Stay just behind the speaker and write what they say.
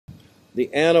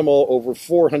The animal, over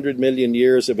 400 million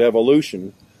years of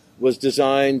evolution, was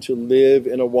designed to live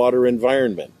in a water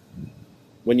environment.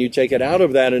 When you take it out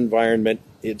of that environment,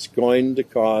 it's going to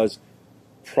cause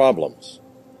problems.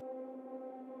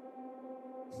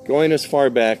 Going as far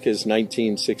back as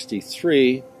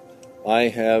 1963, I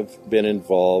have been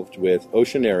involved with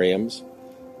oceanariums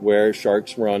where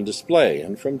sharks were on display.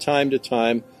 And from time to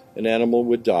time, an animal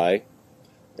would die,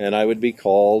 and I would be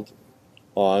called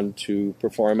on to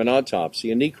perform an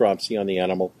autopsy, a necropsy on the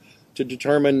animal, to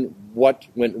determine what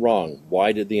went wrong.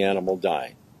 Why did the animal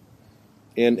die?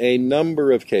 In a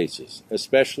number of cases,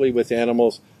 especially with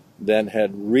animals that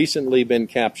had recently been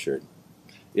captured,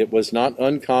 it was not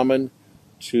uncommon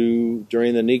to,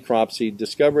 during the necropsy,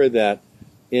 discover that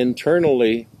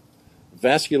internally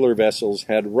vascular vessels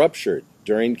had ruptured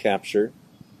during capture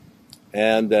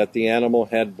and that the animal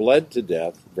had bled to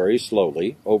death very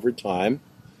slowly over time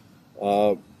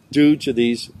due to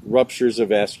these ruptures of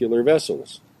vascular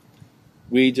vessels.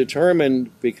 We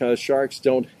determined, because sharks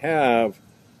don't have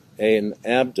an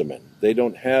abdomen, they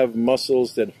don't have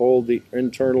muscles that hold the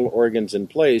internal organs in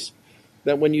place,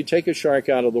 that when you take a shark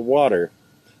out of the water,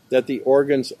 that the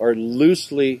organs are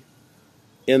loosely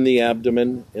in the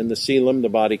abdomen, in the coelom, the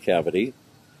body cavity,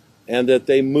 and that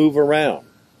they move around.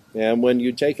 And when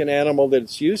you take an animal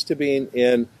that's used to being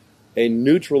in a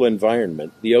neutral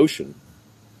environment, the ocean,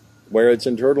 where its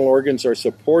internal organs are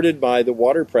supported by the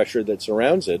water pressure that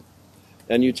surrounds it,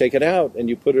 and you take it out and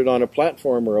you put it on a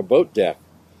platform or a boat deck,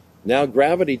 now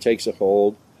gravity takes a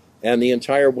hold and the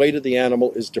entire weight of the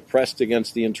animal is depressed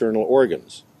against the internal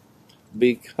organs.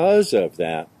 Because of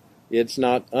that, it's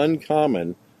not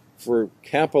uncommon for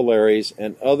capillaries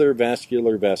and other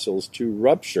vascular vessels to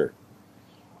rupture.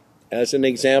 As an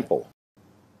example,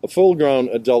 a full-grown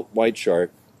adult white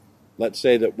shark, let's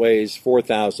say that weighs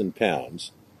 4,000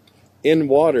 pounds, in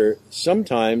water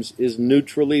sometimes is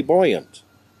neutrally buoyant.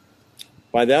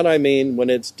 By that I mean when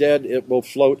it's dead, it will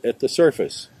float at the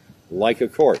surface, like a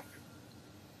cork.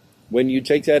 When you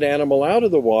take that animal out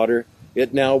of the water,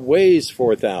 it now weighs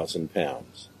 4,000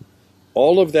 pounds.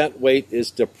 All of that weight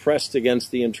is depressed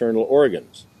against the internal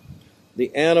organs.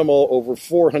 The animal, over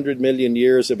 400 million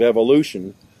years of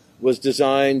evolution, was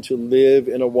designed to live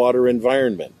in a water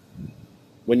environment.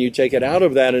 When you take it out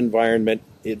of that environment,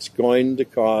 it's going to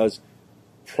cause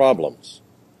problems.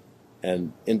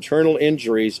 And internal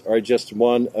injuries are just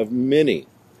one of many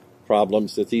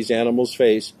problems that these animals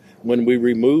face when we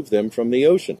remove them from the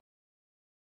ocean.